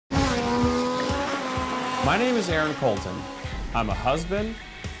My name is Aaron Colton. I'm a husband,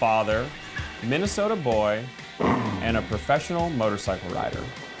 father, Minnesota boy, and a professional motorcycle rider.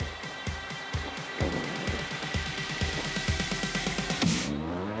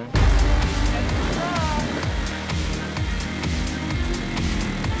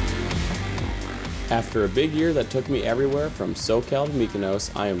 After a big year that took me everywhere from SoCal to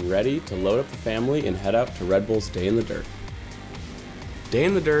Mykonos, I am ready to load up the family and head out to Red Bull's Day in the Dirt. Day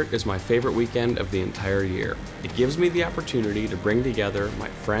in the Dirt is my favorite weekend of the entire year. It gives me the opportunity to bring together my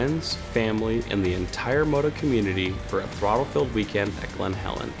friends, family, and the entire moto community for a throttle-filled weekend at Glen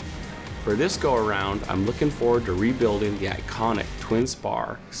Helen. For this go-around, I'm looking forward to rebuilding the iconic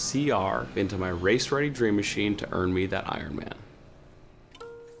Twin-Spar CR into my race-ready dream machine to earn me that Ironman.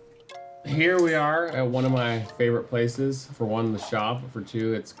 Here we are at one of my favorite places. For one, the shop. For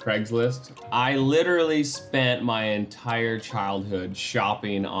two, it's Craigslist. I literally spent my entire childhood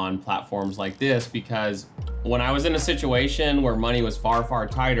shopping on platforms like this because when I was in a situation where money was far, far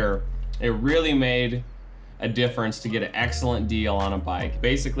tighter, it really made a difference to get an excellent deal on a bike.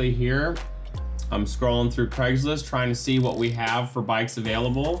 Basically here, I'm scrolling through Craigslist trying to see what we have for bikes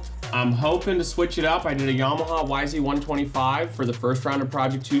available. I'm hoping to switch it up. I did a Yamaha YZ125 for the first round of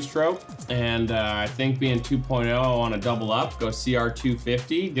Project 2-Stroke, and I think being 2.0, I want to double up, go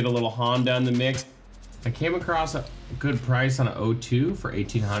CR250, get a little Honda in the mix. I came across a good price on an 02 for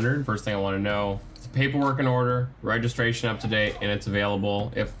 $1,800. First thing I want to know, is the paperwork in order, registration up to date, and it's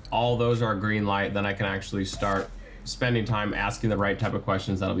available. If all those are a green light, then I can actually start spending time asking the right type of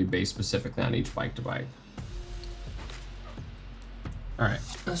questions that'll be based specifically on each bike to bike. All right,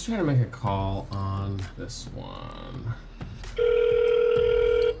 let's try to make a call on this one.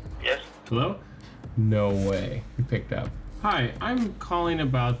 Yes. Hello? No way, you picked up. Hi, I'm calling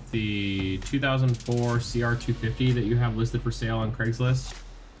about the 2004 CR250 that you have listed for sale on Craigslist.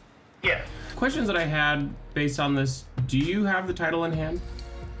 Yes. Questions that I had based on this, do you have the title in hand?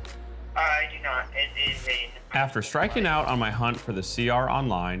 I do not. It is a... After striking out on my hunt for the CR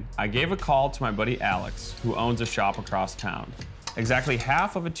online, I gave a call to my buddy Alex, who owns a shop across town. Exactly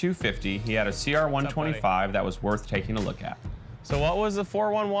half of a 250, he had a CR125 that was worth taking a look at. So what was the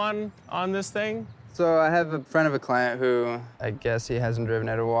 411 on this thing? So I have a friend of a client who, I guess he hasn't driven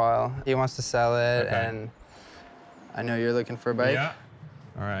it in a while. He wants to sell it, and I know you're looking for a bike. Yeah.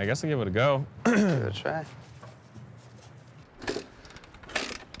 All right, I guess I'll give it a go. Give it a try.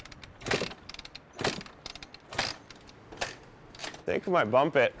 I think I might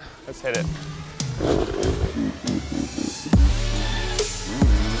bump it. Let's hit it.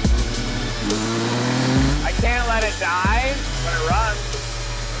 I can't let it die when it runs.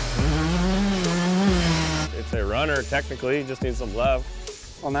 It's a runner, technically. It just needs some love.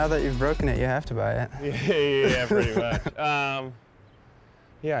 Well, now that you've broken it, you have to buy it. Yeah, pretty much.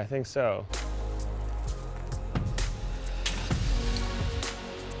 Yeah, I think so.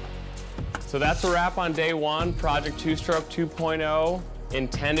 So that's a wrap on day one, Project 2-Stroke 2.0.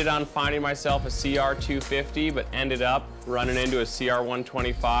 Intended on finding myself a CR250, but ended up running into a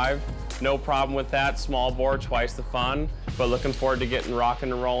CR125. No problem with that, small bore, twice the fun. But looking forward to getting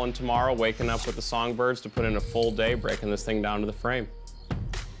rocking and rolling tomorrow, waking up with the Songbirds to put in a full day, breaking this thing down to the frame.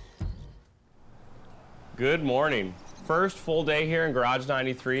 Good morning. First full day here in Garage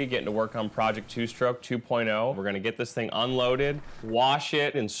 93, getting to work on Project 2-Stroke 2.0. We're gonna get this thing unloaded, wash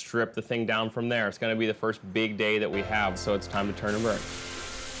it, and strip the thing down from there. It's gonna be the first big day that we have, so it's time to turn and burn.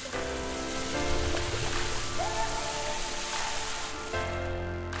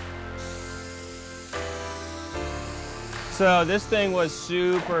 So this thing was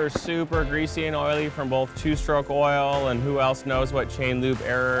super, super greasy and oily from both 2-stroke oil and who else knows what chain lube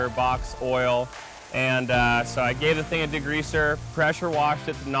error box oil. And so I gave the thing a degreaser, pressure washed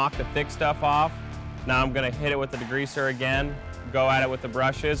it to knock the thick stuff off. Now I'm gonna hit it with the degreaser again, go at it with the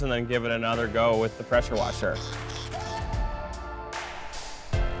brushes, and then give it another go with the pressure washer.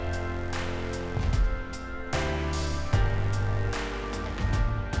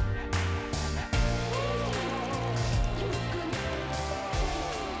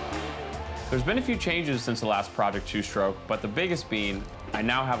 There's been a few changes since the last Project 2-Stroke, but the biggest being, I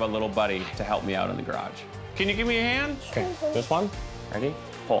now have a little buddy to help me out in the garage. Can you give me a hand? Okay, this one, ready?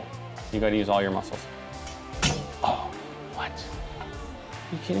 Pull. You gotta use all your muscles. Oh, what? Are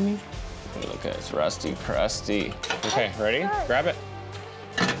you kidding me? Look at it's rusty, crusty. Okay, ready? Grab it.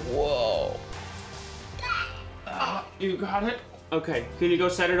 Whoa. You got it? Okay, can you go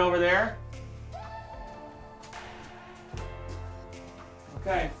set it over there?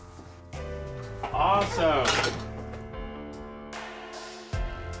 Okay. Awesome.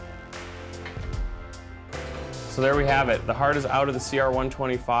 So there we have it. The heart is out of the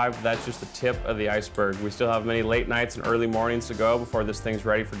CR125. That's just the tip of the iceberg. We still have many late nights and early mornings to go before this thing's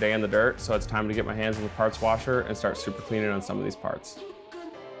ready for day in the dirt. So it's time to get my hands in the parts washer and start super cleaning on some of these parts.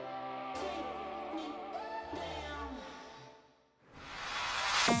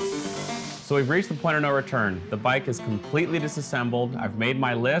 So we've reached the point of no return. The bike is completely disassembled. I've made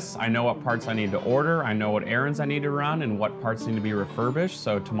my lists. I know what parts I need to order. I know what errands I need to run and what parts need to be refurbished.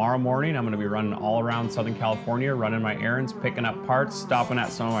 So tomorrow morning, I'm gonna be running all around Southern California, running my errands, picking up parts, stopping at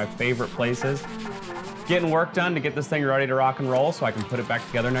some of my favorite places, getting work done to get this thing ready to rock and roll so I can put it back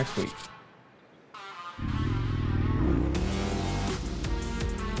together next week.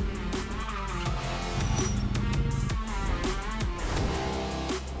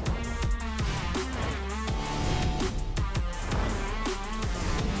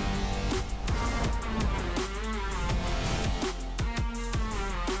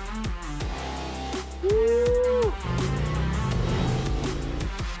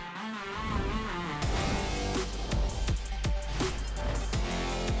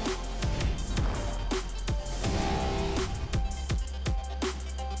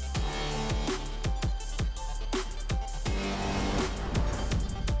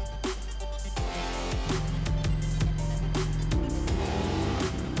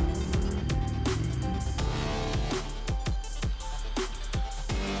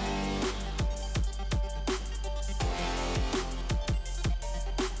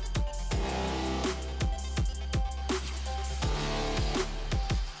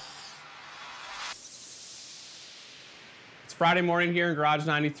 Friday morning here in Garage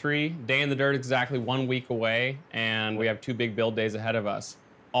 93, day in the dirt exactly 1 week away, and we have 2 big build days ahead of us.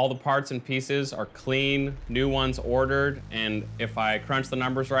 All the parts and pieces are clean, new ones ordered, and if I crunch the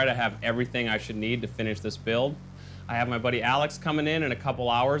numbers right, I have everything I should need to finish this build. I have my buddy Alex coming in a couple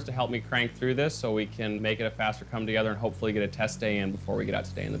hours to help me crank through this so we can make it a faster come together and hopefully get a test day in before we get out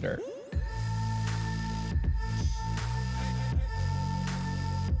to day in the dirt.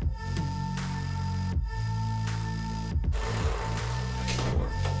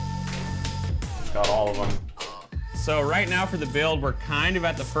 Got all of them. So right now for the build, we're kind of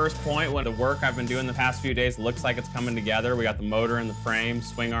at the first point when the work I've been doing the past few days looks like it's coming together. We got the motor and the frame,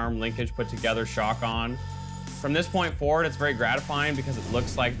 swing arm, linkage put together, shock on. From this point forward, it's very gratifying because it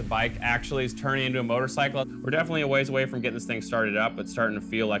looks like the bike actually is turning into a motorcycle. We're definitely a ways away from getting this thing started up, but starting to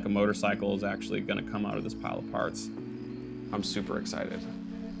feel like a motorcycle is actually gonna come out of this pile of parts. I'm super excited.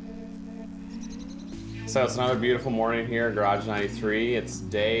 So it's another beautiful morning here at Garage 93. It's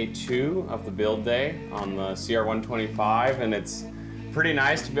day 2 of the build day on the CR125, and it's pretty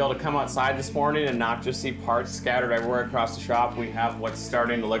nice to be able to come outside this morning and not just see parts scattered everywhere across the shop. We have what's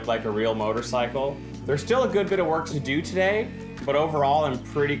starting to look like a real motorcycle. There's still a good bit of work to do today, but overall I'm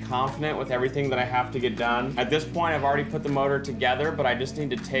pretty confident with everything that I have to get done. At this point I've already put the motor together, but I just need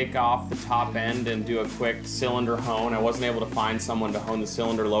to take off the top end and do a quick cylinder hone. I wasn't able to find someone to hone the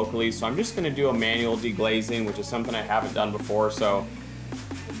cylinder locally, so I'm just gonna do a manual deglazing, which is something I haven't done before, so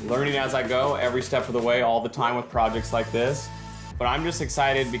learning as I go every step of the way all the time with projects like this. But I'm just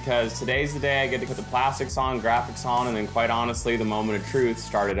excited because today's the day I get to put the plastics on, graphics on, and then quite honestly, the moment of truth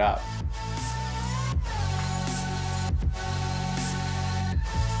started up.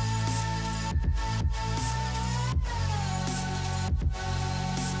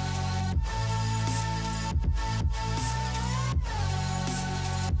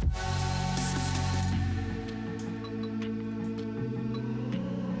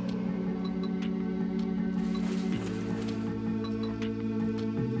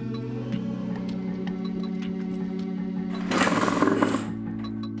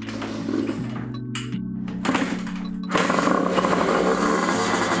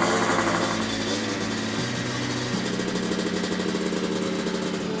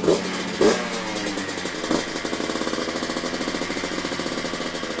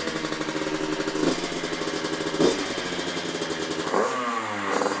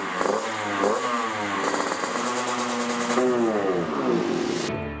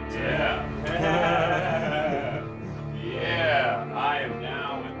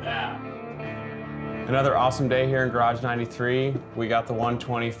 Another awesome day here in Garage 93. We got the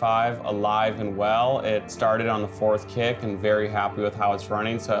 125 alive and well. It started on the 4th kick and very happy with how it's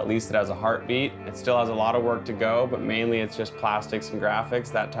running, so at least it has a heartbeat. It still has a lot of work to go, but mainly it's just plastics and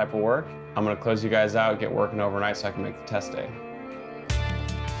graphics, that type of work. I'm gonna close you guys out, get working overnight so I can make the test day.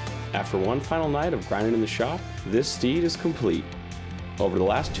 After one final night of grinding in the shop, this steed is complete. Over the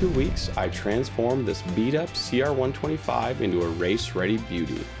last 2 weeks, I transformed this beat-up CR125 into a race-ready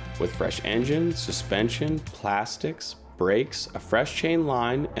beauty with fresh engine, suspension, plastics, brakes, a fresh chain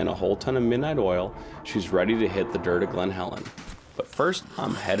line, and a whole ton of midnight oil, she's ready to hit the dirt at Glen Helen. But first,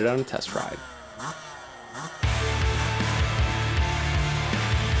 I'm headed on a test ride.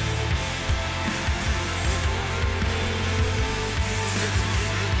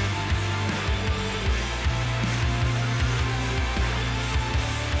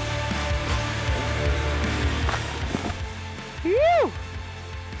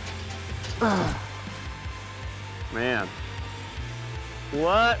 Man,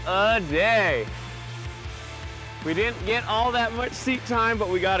 what a day. We didn't get all that much seat time, but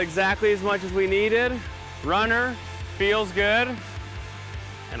we got exactly as much as we needed. Runner, feels good.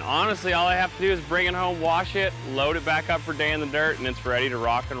 And honestly, all I have to do is bring it home, wash it, load it back up for day in the dirt, and it's ready to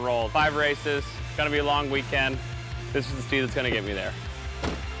rock and roll. 5 races, it's gonna be a long weekend. This is the speed that's gonna get me there.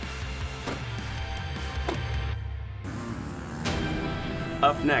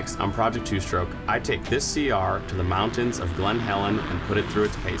 Up next on Project Two Stroke, I take this CR to the mountains of Glen Helen and put it through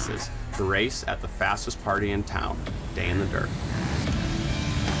its paces to race at the fastest party in town, Day in the Dirt.